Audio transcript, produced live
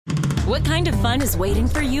What kind of fun is waiting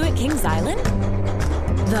for you at Kings Island?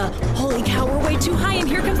 The holy cow, we're way too high and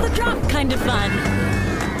here comes the drop kind of fun.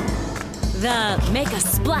 The make a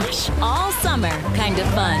splash all summer kind of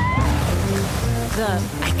fun. The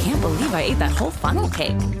I can't believe I ate that whole funnel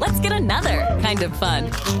cake. Let's get another kind of fun.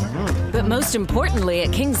 But most importantly,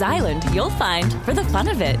 at Kings Island, you'll find for the fun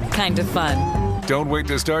of it kind of fun. Don't wait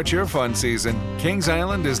to start your fun season. Kings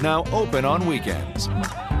Island is now open on weekends.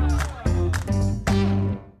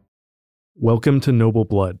 Welcome to Noble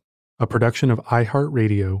Blood, a production of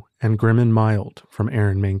iHeartRadio and Grim and Mild from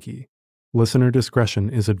Aaron Mahnke. Listener discretion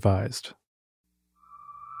is advised.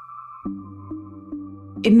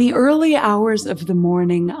 In the early hours of the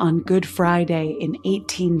morning on Good Friday in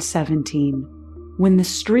 1817, when the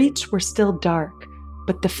streets were still dark,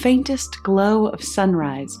 but the faintest glow of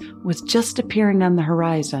sunrise was just appearing on the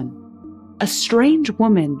horizon, a strange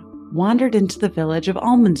woman wandered into the village of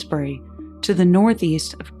Almondsbury, to the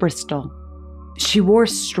northeast of Bristol. She wore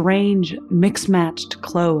strange, mix-matched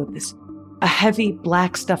clothes, a heavy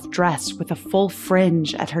black stuff dress with a full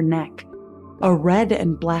fringe at her neck, a red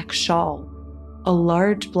and black shawl, a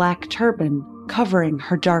large black turban covering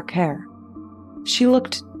her dark hair. She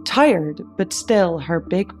looked tired, but still her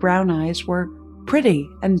big brown eyes were pretty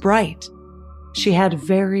and bright. She had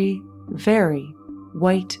very, very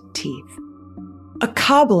white teeth. A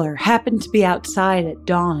cobbler happened to be outside at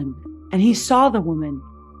dawn, and he saw the woman,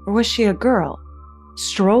 or was she a girl,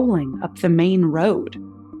 strolling up the main road.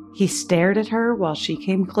 He stared at her while she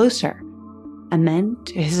came closer, and then,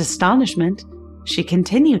 to his astonishment, she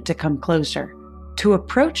continued to come closer, to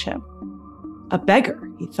approach him. A beggar,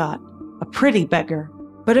 he thought, a pretty beggar,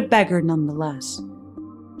 but a beggar nonetheless.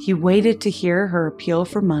 He waited to hear her appeal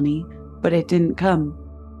for money, but it didn't come.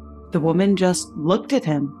 The woman just looked at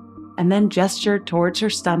him, and then gestured towards her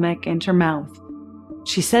stomach and her mouth.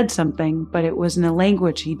 She said something, but it was in a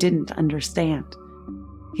language he didn't understand.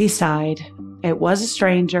 He sighed. It was a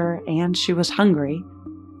stranger, and she was hungry.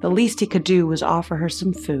 The least he could do was offer her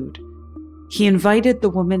some food. He invited the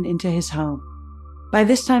woman into his home. By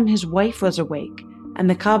this time his wife was awake, and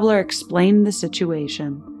the cobbler explained the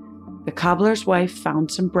situation. The cobbler's wife found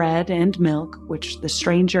some bread and milk, which the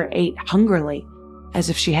stranger ate hungrily, as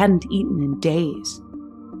if she hadn't eaten in days.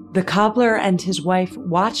 The cobbler and his wife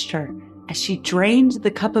watched her as she drained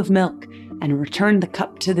the cup of milk and returned the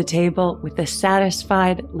cup to the table with a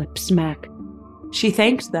satisfied lip smack. She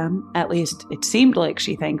thanked them, at least it seemed like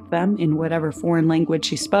she thanked them in whatever foreign language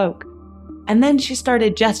she spoke, and then she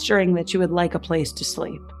started gesturing that she would like a place to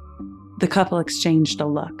sleep. The couple exchanged a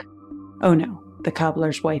look. "Oh no," the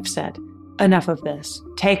cobbler's wife said. "Enough of this.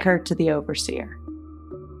 Take her to the overseer."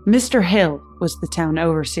 Mr. Hill was the town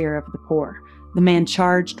overseer of the poor, the man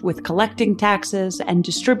charged with collecting taxes and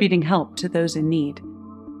distributing help to those in need.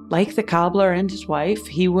 Like the cobbler and his wife,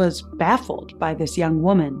 he was baffled by this young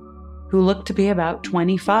woman, who looked to be about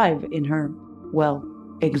 25 in her, well,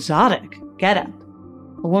 exotic getup.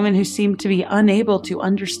 A woman who seemed to be unable to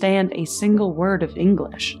understand a single word of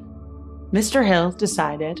English. Mr. Hill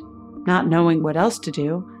decided, not knowing what else to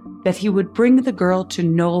do, that he would bring the girl to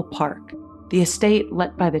Knoll Park, the estate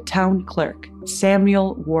let by the town clerk,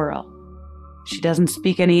 Samuel Worrell. "She doesn't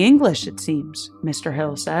speak any English, it seems," Mr.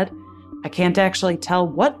 Hill said. "I can't actually tell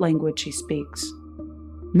what language she speaks."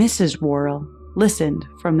 Mrs. Worrell listened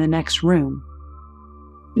from the next room.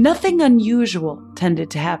 Nothing unusual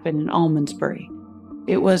tended to happen in Almondsbury.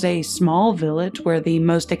 It was a small village where the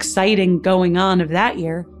most exciting going on of that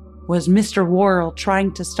year was Mr. Worrell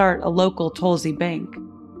trying to start a local Tollsy bank.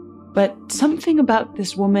 But something about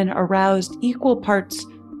this woman aroused equal parts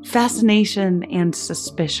fascination and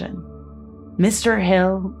suspicion. Mr.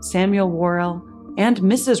 Hill, Samuel Worrell, and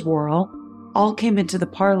Mrs. Worrell all came into the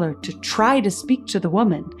parlor to try to speak to the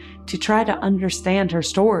woman, to try to understand her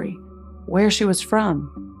story, where she was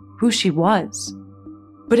from, who she was.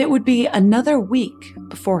 But it would be another week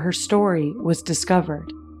before her story was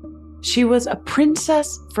discovered. She was a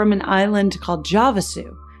princess from an island called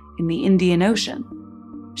Javasu in the Indian Ocean.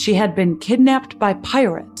 She had been kidnapped by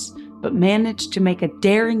pirates, but managed to make a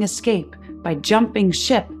daring escape by jumping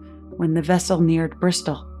ship when the vessel neared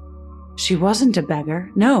Bristol. She wasn't a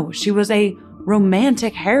beggar. No, she was a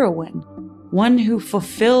romantic heroine, one who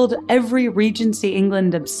fulfilled every Regency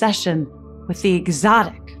England obsession with the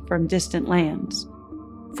exotic from distant lands.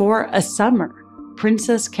 For a summer,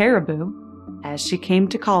 Princess Caribou, as she came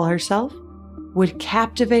to call herself, would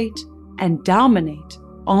captivate and dominate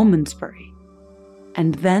Almondsbury.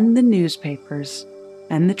 And then the newspapers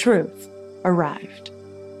and the truth arrived.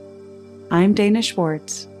 I'm Dana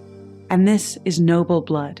Schwartz, and this is Noble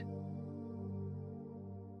Blood.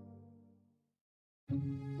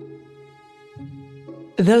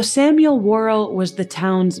 Though Samuel Worrell was the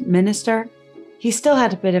town's minister, he still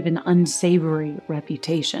had a bit of an unsavory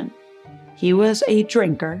reputation. He was a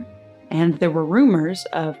drinker, and there were rumors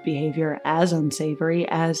of behavior as unsavory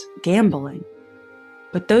as gambling.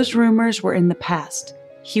 But those rumors were in the past.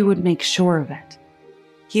 He would make sure of it.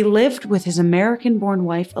 He lived with his American-born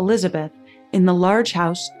wife, Elizabeth, in the large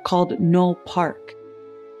house called Knoll Park.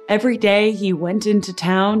 Every day he went into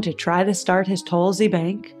town to try to start his Tollsy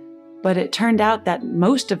Bank, but it turned out that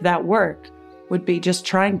most of that work would be just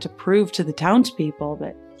trying to prove to the townspeople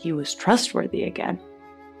that he was trustworthy again.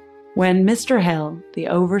 When Mr. Hill, the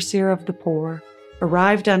overseer of the poor,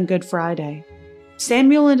 arrived on Good Friday,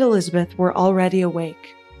 Samuel and Elizabeth were already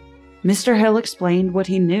awake. Mr. Hill explained what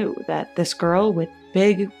he knew, that this girl with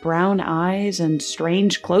big brown eyes and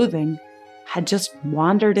strange clothing had just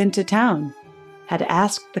wandered into town, had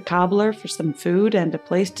asked the cobbler for some food and a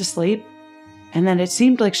place to sleep, and that it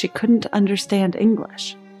seemed like she couldn't understand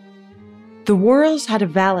English. The Worrells had a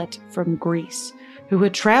valet from Greece who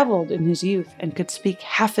had traveled in his youth and could speak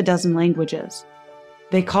half a dozen languages.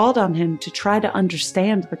 They called on him to try to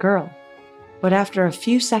understand the girl, but after a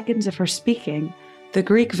few seconds of her speaking, the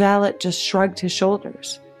Greek valet just shrugged his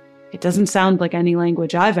shoulders. "It doesn't sound like any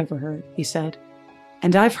language I've ever heard," he said,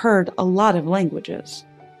 "and I've heard a lot of languages."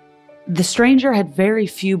 The stranger had very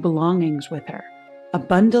few belongings with her: a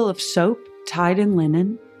bundle of soap tied in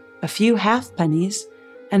linen, a few halfpennies,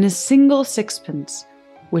 and a single sixpence,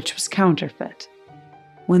 which was counterfeit.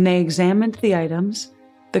 When they examined the items,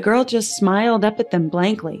 the girl just smiled up at them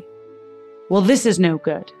blankly. "Well, this is no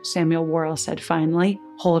good," Samuel Worrell said finally,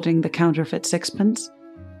 holding the counterfeit sixpence.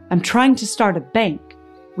 "I'm trying to start a bank.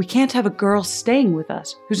 We can't have a girl staying with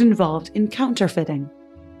us who's involved in counterfeiting."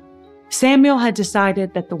 Samuel had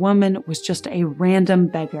decided that the woman was just a random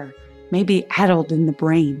beggar, maybe addled in the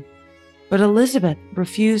brain. But Elizabeth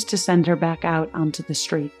refused to send her back out onto the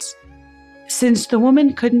streets. Since the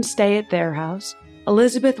woman couldn't stay at their house,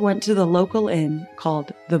 Elizabeth went to the local inn,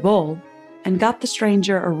 called the Bull, and got the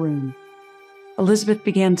stranger a room. Elizabeth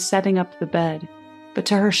began setting up the bed, but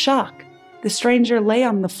to her shock, the stranger lay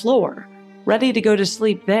on the floor, ready to go to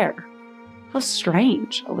sleep there. How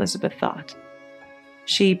strange, Elizabeth thought.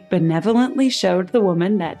 She benevolently showed the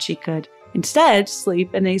woman that she could instead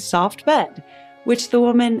sleep in a soft bed, which the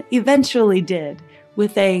woman eventually did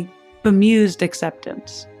with a bemused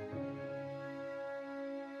acceptance.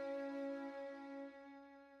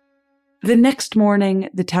 The next morning,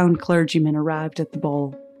 the town clergyman arrived at the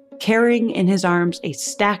Bull, carrying in his arms a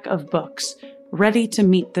stack of books, ready to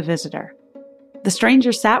meet the visitor. The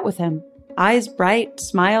stranger sat with him, eyes bright,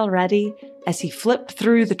 smile ready, as he flipped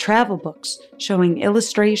through the travel books showing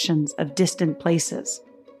illustrations of distant places.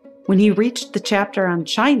 When he reached the chapter on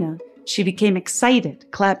China, she became excited,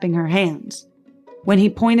 clapping her hands. When he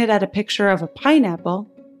pointed at a picture of a pineapple,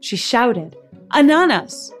 she shouted,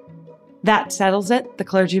 "Ananas!" "That settles it," the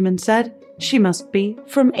clergyman said. "She must be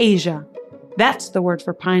from Asia. That's the word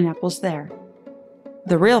for pineapples there."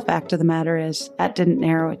 The real fact of the matter is, that didn't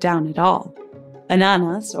narrow it down at all.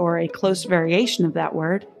 Ananas, or a close variation of that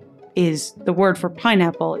word, is the word for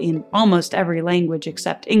pineapple in almost every language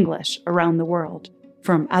except English around the world,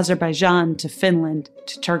 from Azerbaijan to Finland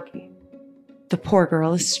to Turkey. "The poor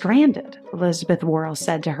girl is stranded," Elizabeth Worrell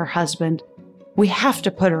said to her husband. "We have to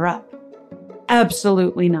put her up."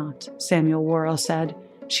 "Absolutely not," Samuel Worrell said.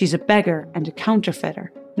 "She's a beggar and a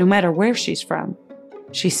counterfeiter, no matter where she's from.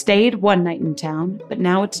 She stayed one night in town, but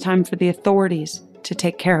now it's time for the authorities to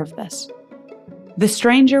take care of this." The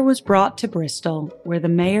stranger was brought to Bristol, where the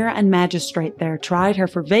mayor and magistrate there tried her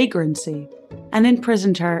for vagrancy and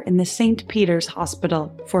imprisoned her in the St. Peter's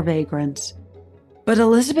Hospital for vagrants. But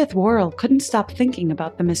Elizabeth Worrell couldn't stop thinking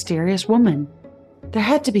about the mysterious woman. There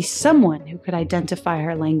had to be someone who could identify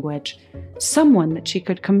her language, someone that she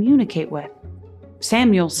could communicate with.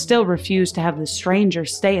 Samuel still refused to have the stranger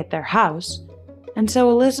stay at their house, and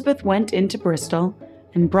so Elizabeth went into Bristol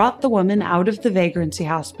and brought the woman out of the vagrancy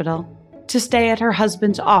hospital to stay at her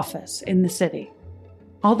husband's office in the city.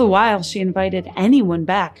 All the while, she invited anyone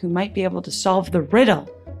back who might be able to solve the riddle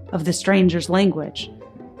of the stranger's language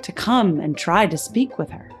to come and try to speak with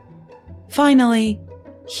her. Finally,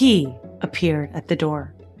 he appeared at the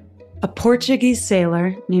door. A Portuguese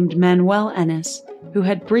sailor named Manuel Ennis, who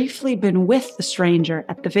had briefly been with the stranger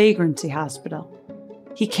at the vagrancy hospital.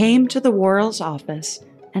 He came to the Worrell's office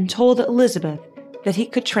and told Elizabeth that he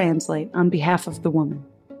could translate on behalf of the woman.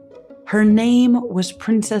 Her name was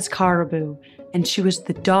Princess Caribou, and she was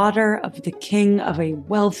the daughter of the king of a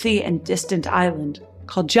wealthy and distant island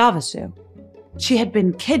called Javasu. She had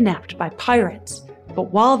been kidnapped by pirates,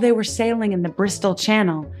 but while they were sailing in the Bristol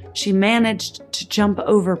Channel, she managed to jump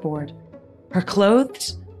overboard. Her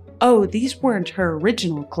clothes Oh, these weren't her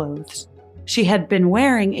original clothes. She had been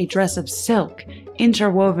wearing a dress of silk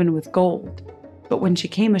interwoven with gold. But when she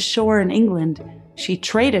came ashore in England, she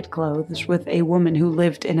traded clothes with a woman who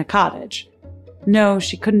lived in a cottage. No,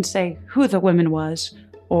 she couldn't say who the woman was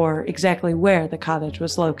or exactly where the cottage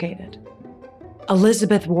was located.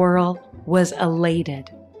 Elizabeth Worrell was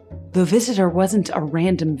elated. The visitor wasn't a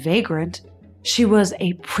random vagrant. She was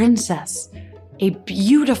a princess, a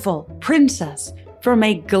beautiful princess from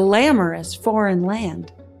a glamorous foreign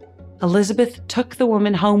land. Elizabeth took the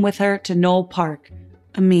woman home with her to Knowle Park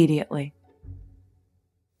immediately.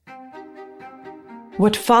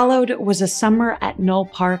 What followed was a summer at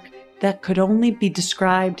Knowle Park that could only be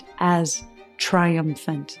described as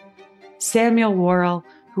triumphant. Samuel Worrell,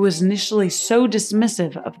 who was initially so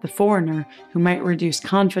dismissive of the foreigner who might reduce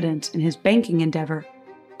confidence in his banking endeavor,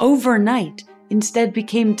 overnight instead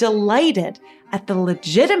became delighted at the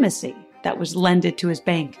legitimacy that was lended to his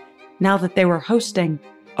bank now that they were hosting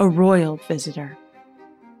a royal visitor.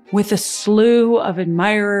 With a slew of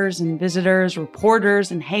admirers and visitors, reporters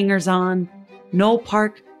and hangers-on, Knowle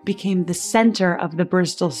Park became the center of the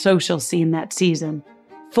Bristol social scene that season,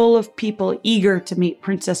 full of people eager to meet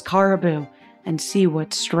Princess Caraboo and see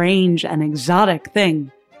what strange and exotic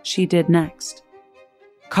thing she did next.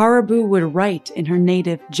 Caraboo would write in her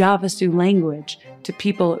native Javasu language to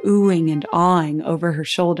people oohing and awing over her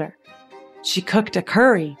shoulder. She cooked a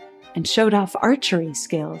curry and showed off archery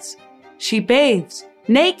skills. She bathed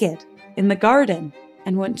naked in the garden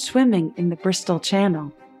and went swimming in the Bristol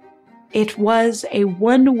Channel. It was a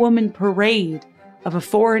one-woman parade of a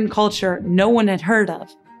foreign culture no one had heard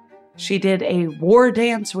of. She did a war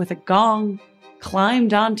dance with a gong,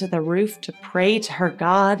 climbed onto the roof to pray to her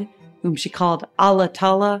god, whom she called Allah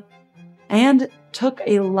Ta'ala, and took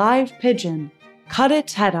a live pigeon, cut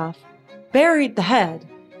its head off, buried the head,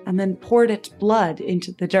 and then poured its blood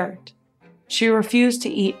into the dirt. She refused to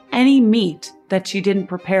eat any meat that she didn't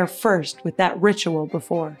prepare first with that ritual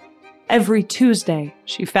before. Every Tuesday,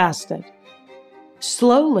 she fasted.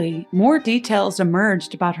 Slowly, more details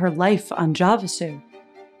emerged about her life on Javasu.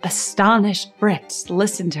 Astonished Brits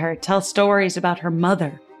listened to her tell stories about her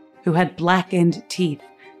mother, who had blackened teeth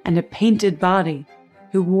and a painted body,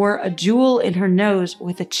 who wore a jewel in her nose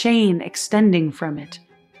with a chain extending from it.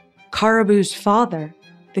 Caraboo's father,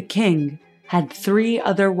 the king, had 3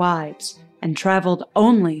 other wives and traveled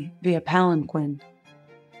only via palanquin.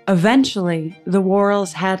 Eventually, the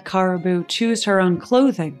Worrells had Caraboo choose her own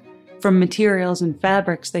clothing from materials and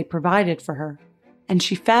fabrics they provided for her, and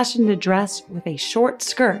she fashioned a dress with a short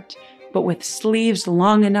skirt, but with sleeves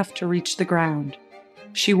long enough to reach the ground.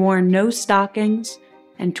 She wore no stockings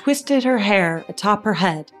and twisted her hair atop her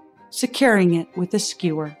head, securing it with a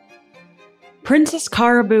skewer. Princess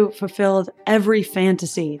Caraboo fulfilled every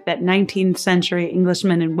fantasy that 19th century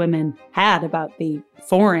Englishmen and women had about the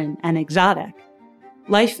foreign and exotic.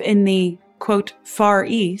 Life in the, quote, Far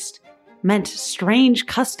East meant strange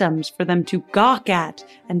customs for them to gawk at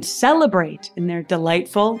and celebrate in their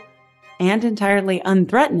delightful and entirely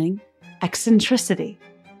unthreatening eccentricity.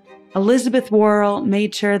 Elizabeth Worrell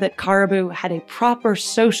made sure that Caraboo had a proper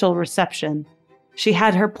social reception. She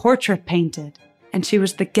had her portrait painted, and she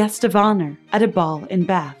was the guest of honor at a ball in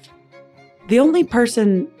Bath. The only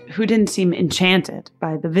person who didn't seem enchanted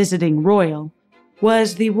by the visiting royal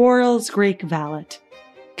was the Worrell's Greek valet.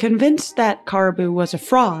 Convinced that Caraboo was a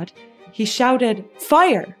fraud, he shouted,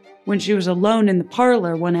 "Fire!" when she was alone in the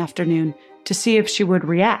parlor one afternoon to see if she would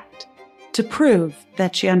react, to prove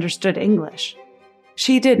that she understood English.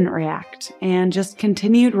 She didn't react, and just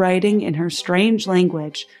continued writing in her strange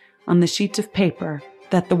language on the sheets of paper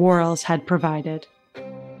that the Worrells had provided.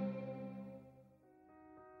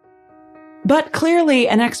 But clearly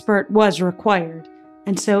an expert was required,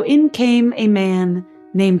 and so in came a man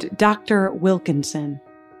named Dr. Wilkinson,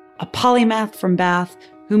 a polymath from Bath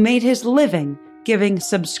who made his living giving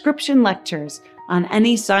subscription lectures on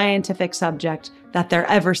any scientific subject that there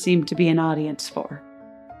ever seemed to be an audience for.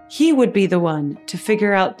 He would be the one to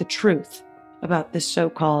figure out the truth about this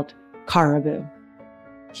so-called Caraboo.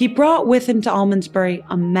 He brought with him to Almondsbury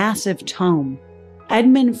a massive tome,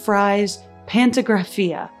 Edmund Fry's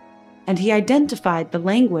Pantographia, and he identified the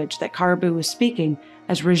language that Caraboo was speaking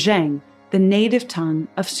as Rejang, the native tongue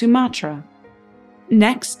of Sumatra.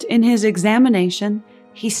 Next, in his examination,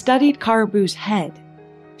 he studied Caraboo's head.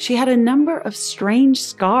 She had a number of strange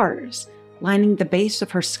scars lining the base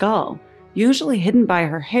of her skull, usually hidden by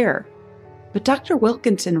her hair, but Dr.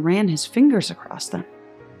 Wilkinson ran his fingers across them.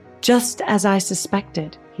 "Just as I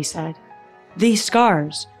suspected," he said. "These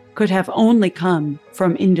scars could have only come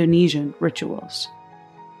from Indonesian rituals."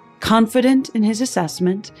 Confident in his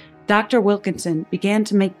assessment Dr. Wilkinson began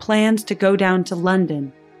to make plans to go down to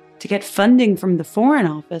London to get funding from the Foreign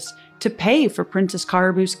Office to pay for Princess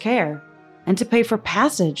Caraboo's care and to pay for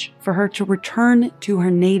passage for her to return to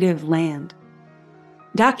her native land.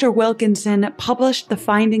 Dr. Wilkinson published the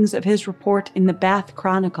findings of his report in the Bath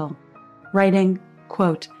Chronicle, writing,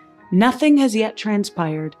 quote, "Nothing has yet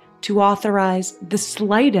transpired to authorize the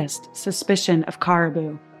slightest suspicion of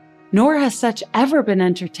Caraboo, nor has such ever been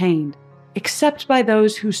entertained, except by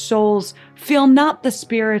those whose souls feel not the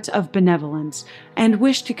spirit of benevolence and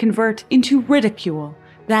wish to convert into ridicule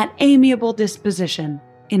that amiable disposition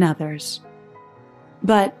in others."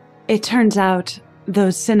 But it turns out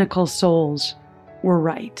those cynical souls were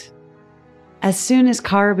right. As soon as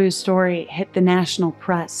Caraboo's story hit the national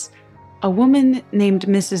press, a woman named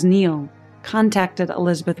Mrs. Neal contacted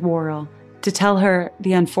Elizabeth Worrell to tell her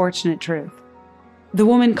the unfortunate truth. The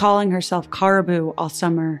woman, calling herself Caraboo all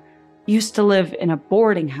summer, used to live in a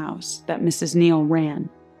boarding house that Mrs. Neal ran.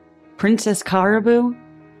 Princess Caraboo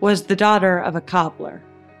was the daughter of a cobbler,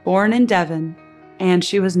 born in Devon, and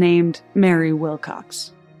she was named Mary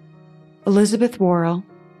Wilcox. Elizabeth Worrell,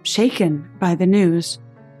 shaken by the news,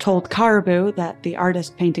 told Caraboo that the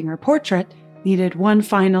artist painting her portrait needed one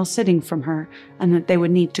final sitting from her and that they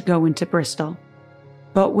would need to go into Bristol.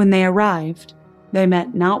 But when they arrived, they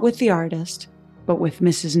met not with the artist, but with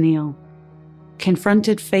Mrs. Neal.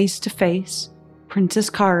 Confronted face to face, Princess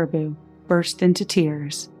Caraboo burst into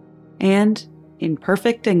tears and, in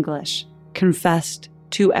perfect English, confessed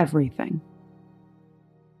to everything.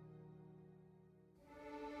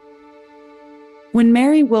 When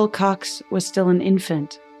Mary Wilcox was still an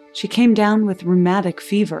infant, she came down with rheumatic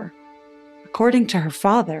fever. According to her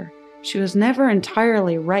father, she was never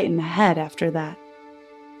entirely right in the head after that.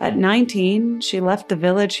 At 19, she left the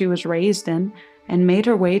village she was raised in and made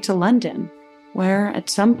her way to London, where at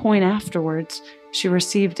some point afterwards, she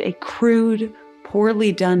received a crude,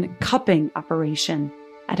 poorly done cupping operation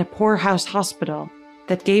at a poorhouse hospital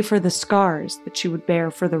that gave her the scars that she would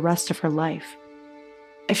bear for the rest of her life.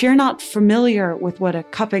 If you're not familiar with what a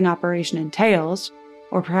cupping operation entails,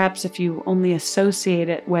 or perhaps if you only associate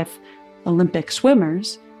it with Olympic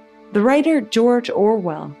swimmers, the writer George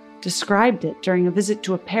Orwell described it during a visit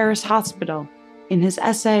to a Paris hospital in his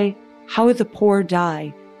essay, How the Poor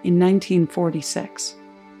Die, in 1946.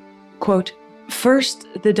 Quote, "First,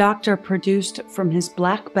 the doctor produced from his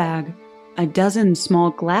black bag a dozen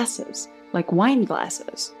small glasses, like wine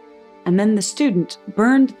glasses, and then the student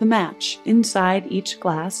burned the match inside each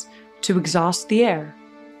glass to exhaust the air,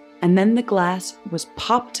 and then the glass was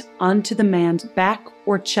popped onto the man's back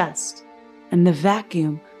or chest, and the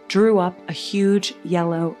vacuum drew up a huge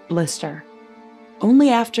yellow blister. Only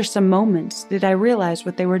after some moments did I realize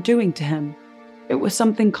what they were doing to him. It was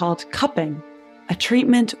something called cupping, a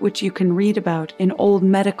treatment which you can read about in old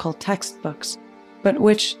medical textbooks, but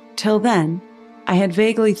which, till then, I had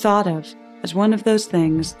vaguely thought of as one of those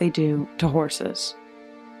things they do to horses."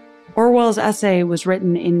 Orwell's essay was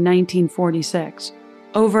written in 1946,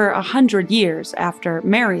 over 100 years after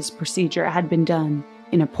Mary's procedure had been done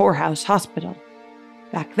in a poorhouse hospital.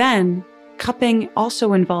 Back then, cupping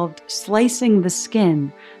also involved slicing the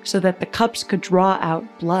skin so that the cups could draw out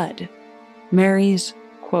blood. Mary's,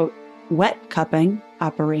 quote, "wet cupping"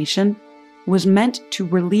 operation was meant to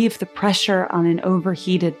relieve the pressure on an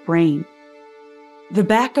overheated brain. The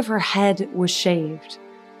back of her head was shaved,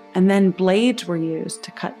 and then blades were used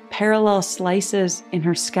to cut parallel slices in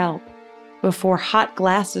her scalp before hot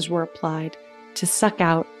glasses were applied to suck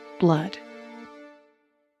out blood.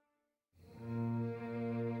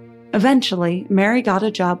 Eventually, Mary got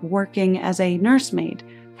a job working as a nursemaid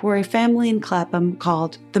for a family in Clapham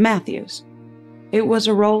called the Matthews. It was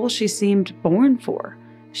a role she seemed born for.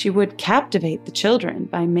 She would captivate the children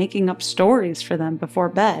by making up stories for them before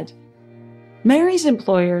bed. Mary's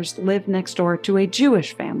employers lived next door to a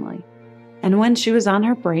Jewish family, and when she was on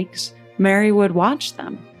her breaks, Mary would watch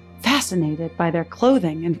them, fascinated by their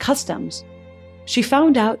clothing and customs. She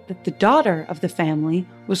found out that the daughter of the family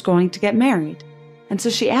was going to get married, and so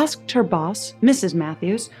she asked her boss, Mrs.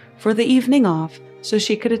 Matthews, for the evening off so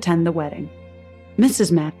she could attend the wedding.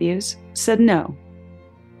 Mrs. Matthews said no.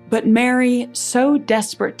 But Mary, so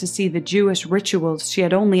desperate to see the Jewish rituals she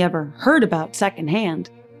had only ever heard about secondhand,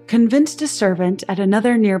 convinced a servant at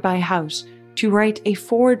another nearby house to write a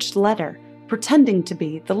forged letter pretending to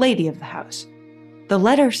be the lady of the house. The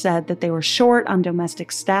letter said that they were short on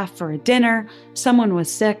domestic staff for a dinner, someone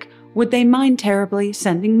was sick, would they mind terribly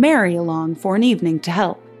sending Mary along for an evening to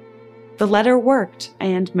help? The letter worked,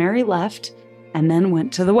 and Mary left, and then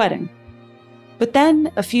went to the wedding. But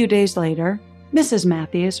then, a few days later, Mrs.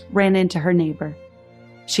 Matthews ran into her neighbor.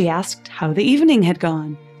 She asked how the evening had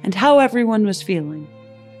gone, and how everyone was feeling.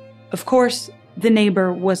 Of course, the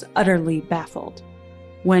neighbor was utterly baffled.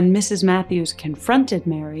 When Mrs. Matthews confronted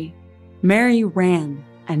Mary, Mary ran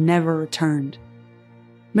and never returned.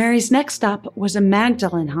 Mary's next stop was a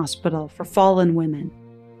Magdalen hospital for fallen women,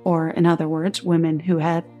 or in other words, women who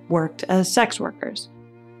had worked as sex workers.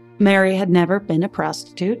 Mary had never been a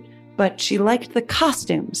prostitute, but she liked the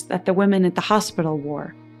costumes that the women at the hospital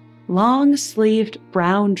wore: long-sleeved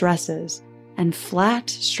brown dresses and flat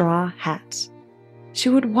straw hats. She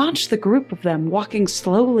would watch the group of them walking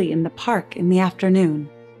slowly in the park in the afternoon,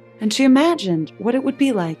 and she imagined what it would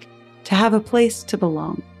be like to have a place to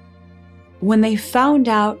belong. When they found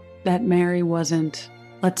out that Mary wasn't,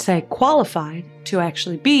 let's say, qualified to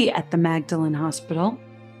actually be at the Magdalen Hospital,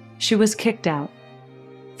 she was kicked out.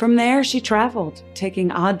 From there, she traveled, taking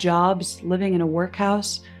odd jobs, living in a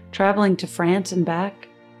workhouse, traveling to France and back,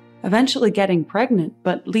 eventually getting pregnant,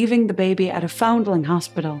 but leaving the baby at a foundling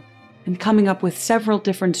hospital and coming up with several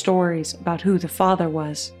different stories about who the father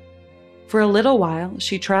was. For a little while,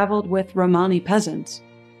 she traveled with Romani peasants.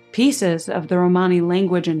 Pieces of the Romani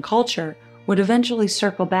language and culture would eventually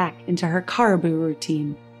circle back into her Caribou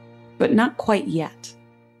routine, but not quite yet.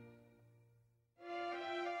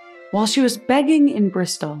 While she was begging in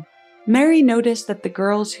Bristol, Mary noticed that the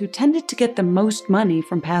girls who tended to get the most money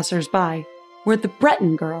from passers-by were the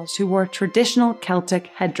Breton girls who wore traditional Celtic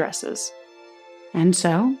headdresses. And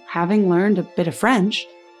so, having learned a bit of French,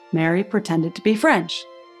 Mary pretended to be French,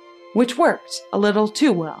 which worked a little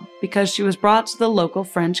too well because she was brought to the local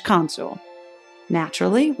French consul.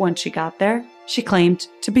 Naturally, once she got there, she claimed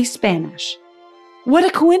to be Spanish. "What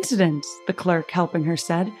a coincidence," the clerk helping her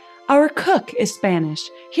said. "Our cook is Spanish.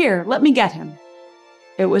 Here, let me get him."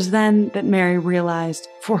 It was then that Mary realized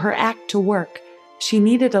for her act to work, she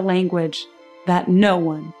needed a language that no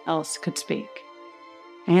one else could speak.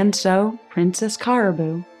 And so Princess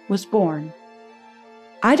Caribou was born.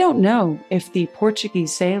 I don't know if the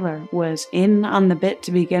Portuguese sailor was in on the bit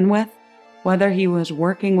to begin with, whether he was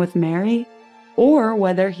working with Mary, or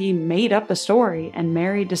whether he made up a story and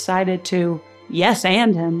Mary decided to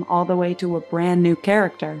yes-and him all the way to a brand new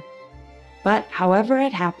character. But however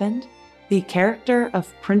it happened, the character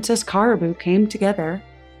of Princess Caribou came together,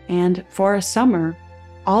 and for a summer,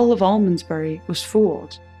 all of Almondsbury was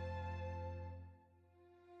fooled.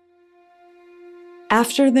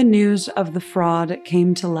 After the news of the fraud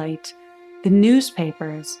came to light, the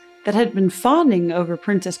newspapers that had been fawning over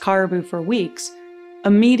Princess Caribou for weeks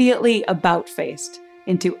immediately about-faced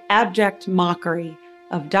into abject mockery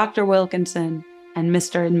of Dr. Wilkinson and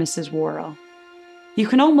Mr. and Mrs. Worrell. You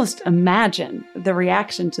can almost imagine the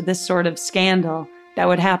reaction to this sort of scandal that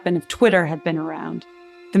would happen if Twitter had been around,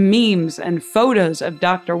 the memes and photos of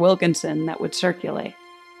Dr. Wilkinson that would circulate.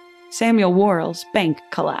 Samuel Worrell's bank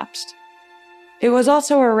collapsed. It was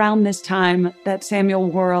also around this time that Samuel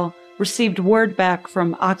Worrell received word back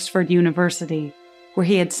from Oxford University, where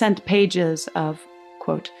he had sent pages of,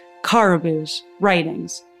 quote, Caribou's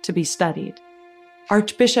writings to be studied.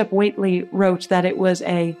 Archbishop Whately wrote that it was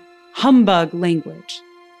a humbug language.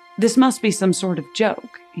 "This must be some sort of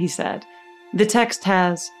joke," he said. "The text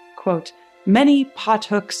has, quote, many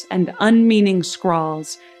pothooks and unmeaning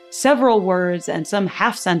scrawls, several words and some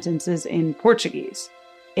half-sentences in Portuguese.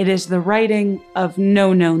 It is the writing of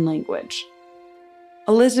no known language."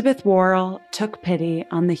 Elizabeth Worrell took pity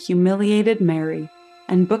on the humiliated Mary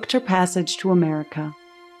and booked her passage to America.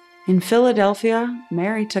 In Philadelphia,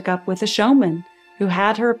 Mary took up with a showman who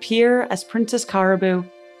had her appear as Princess Caribou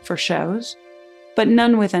for shows, but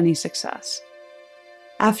none with any success.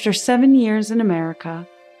 After 7 years in America,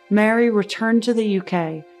 Mary returned to the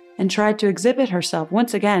UK and tried to exhibit herself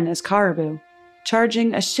once again as Caribou,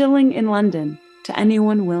 charging a shilling in London to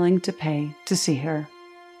anyone willing to pay to see her.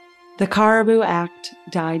 The Caribou Act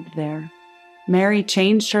died there. Mary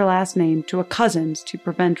changed her last name to a cousin's to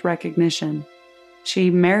prevent recognition. She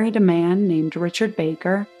married a man named Richard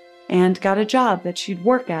Baker and got a job that she'd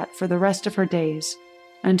work at for the rest of her days,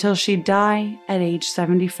 until she'd die at age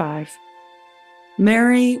 75.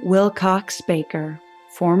 Mary Wilcox Baker,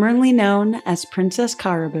 formerly known as Princess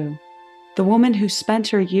Caribou, the woman who spent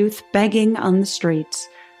her youth begging on the streets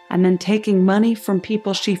and then taking money from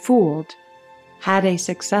people she fooled, had a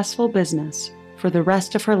successful business for the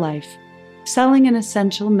rest of her life, selling an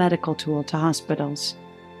essential medical tool to hospitals: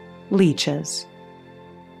 leeches.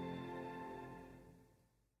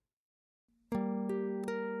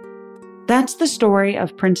 That's the story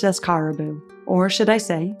of Princess Caribou, or should I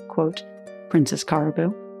say, quote, Princess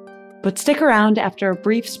Caribou. But stick around after a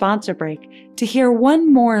brief sponsor break to hear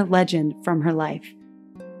one more legend from her life.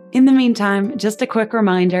 In the meantime, just a quick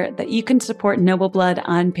reminder that you can support Noble Blood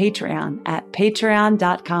on Patreon at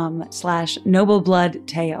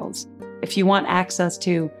patreon.com/noblebloodtales. If you want access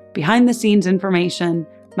to behind-the-scenes information,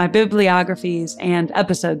 my bibliographies, and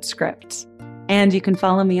episode scripts. And you can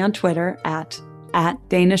follow me on Twitter at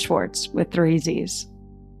Dana Schwartz with 3 Z's.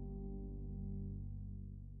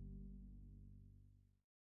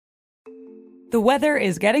 The weather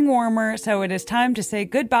is getting warmer, so it is time to say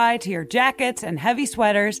goodbye to your jackets and heavy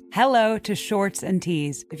sweaters. Hello to shorts and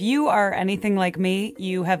tees. If you are anything like me,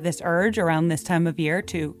 you have this urge around this time of year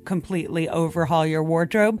to completely overhaul your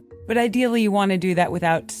wardrobe, but ideally you want to do that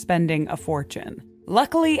without spending a fortune.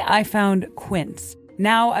 Luckily, I found Quince.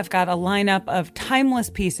 Now I've got a lineup of timeless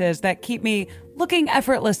pieces that keep me looking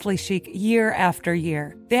effortlessly chic year after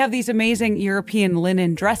year. They have these amazing European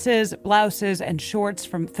linen dresses, blouses, and shorts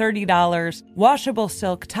from $30, washable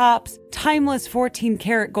silk tops, timeless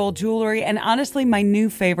 14-karat gold jewelry, and honestly, my new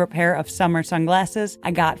favorite pair of summer sunglasses I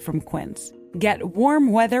got from Quince. Get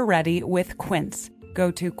warm weather ready with Quince. Go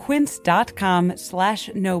to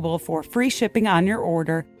quince.com/noble for free shipping on your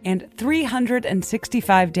order and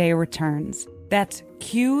 365-day returns. That's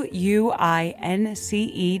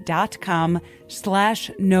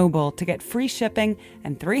QUINCE.com/noble to get free shipping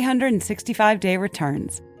and 365-day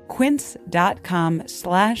returns.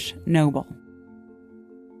 Quince.com/noble.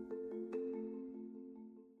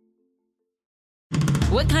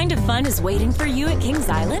 What kind of fun is waiting for you at Kings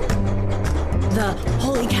Island? The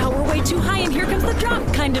holy cow, we're way too high and here comes the drop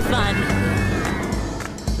kind of fun.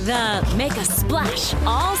 The make a splash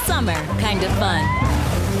all summer kind of fun.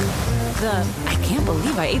 The I can't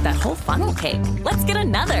believe I ate that whole funnel cake. Let's get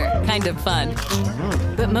another kind of fun.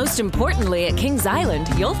 But most importantly, at Kings Island,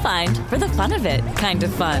 you'll find, for the fun of it, kind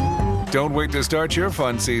of fun. Don't wait to start your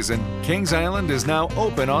fun season. Kings Island is now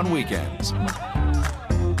open on weekends.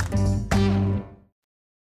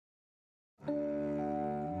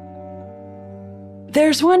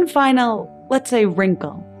 There's one final, let's say,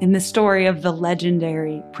 wrinkle in the story of the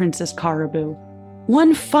legendary Princess Caraboo.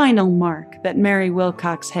 One final mark that Mary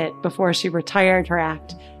Wilcox hit before she retired her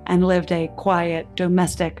act and lived a quiet,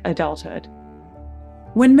 domestic adulthood.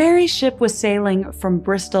 When Mary's ship was sailing from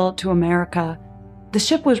Bristol to America, the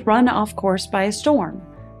ship was run off course by a storm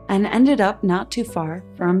and ended up not too far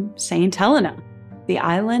from St. Helena, the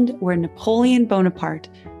island where Napoleon Bonaparte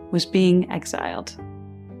was being exiled.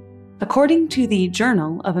 According to the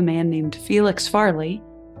journal of a man named Felix Farley,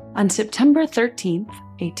 on September 13th,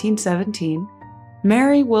 1817,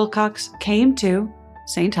 Mary Wilcox came to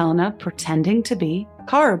St. Helena pretending to be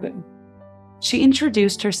Caraboo. She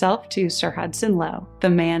introduced herself to Sir Hudson Lowe, the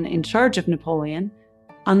man in charge of Napoleon,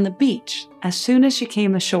 on the beach as soon as she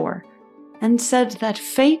came ashore, and said that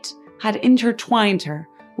fate had intertwined her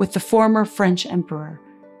with the former French emperor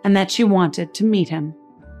and that she wanted to meet him.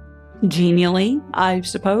 Genially, I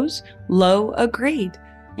suppose, Lowe agreed,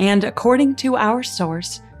 and according to our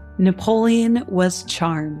source, Napoleon was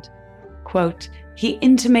charmed. Quote, he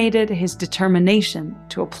intimated his determination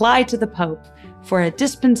to apply to the Pope for a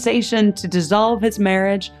dispensation to dissolve his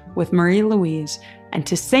marriage with Marie-Louise and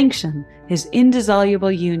to sanction his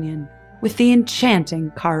indissoluble union with the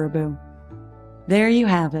enchanting Caraboo. There you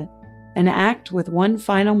have it, an act with one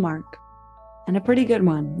final mark, and a pretty good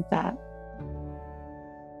one at that.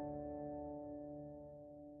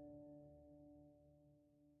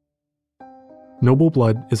 Noble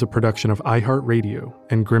Blood is a production of iHeartRadio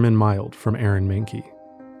and Grim and Mild from Aaron Mahnke.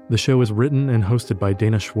 The show is written and hosted by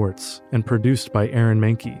Dana Schwartz and produced by Aaron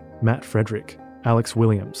Mahnke, Matt Frederick, Alex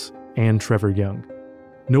Williams, and Trevor Young.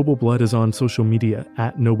 Noble Blood is on social media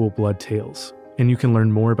at Noble Blood Tales, and you can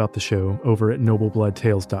learn more about the show over at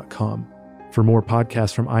noblebloodtales.com. For more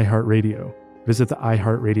podcasts from iHeartRadio, visit the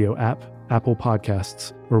iHeartRadio app, Apple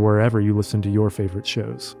Podcasts, or wherever you listen to your favorite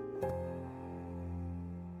shows.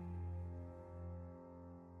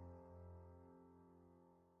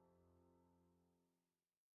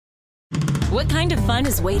 What kind of fun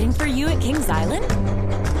is waiting for you at Kings Island?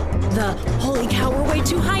 The holy cow, we're way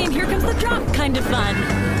too high and here comes the drop kind of fun.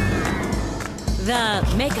 The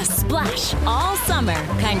make a splash all summer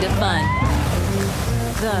kind of fun.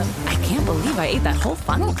 The I can't believe I ate that whole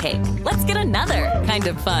funnel cake. Let's get another kind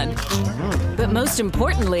of fun. But most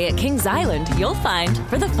importantly, at Kings Island, you'll find,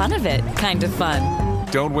 for the fun of it, kind of fun.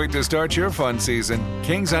 Don't wait to start your fun season.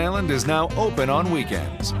 Kings Island is now open on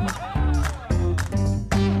weekends.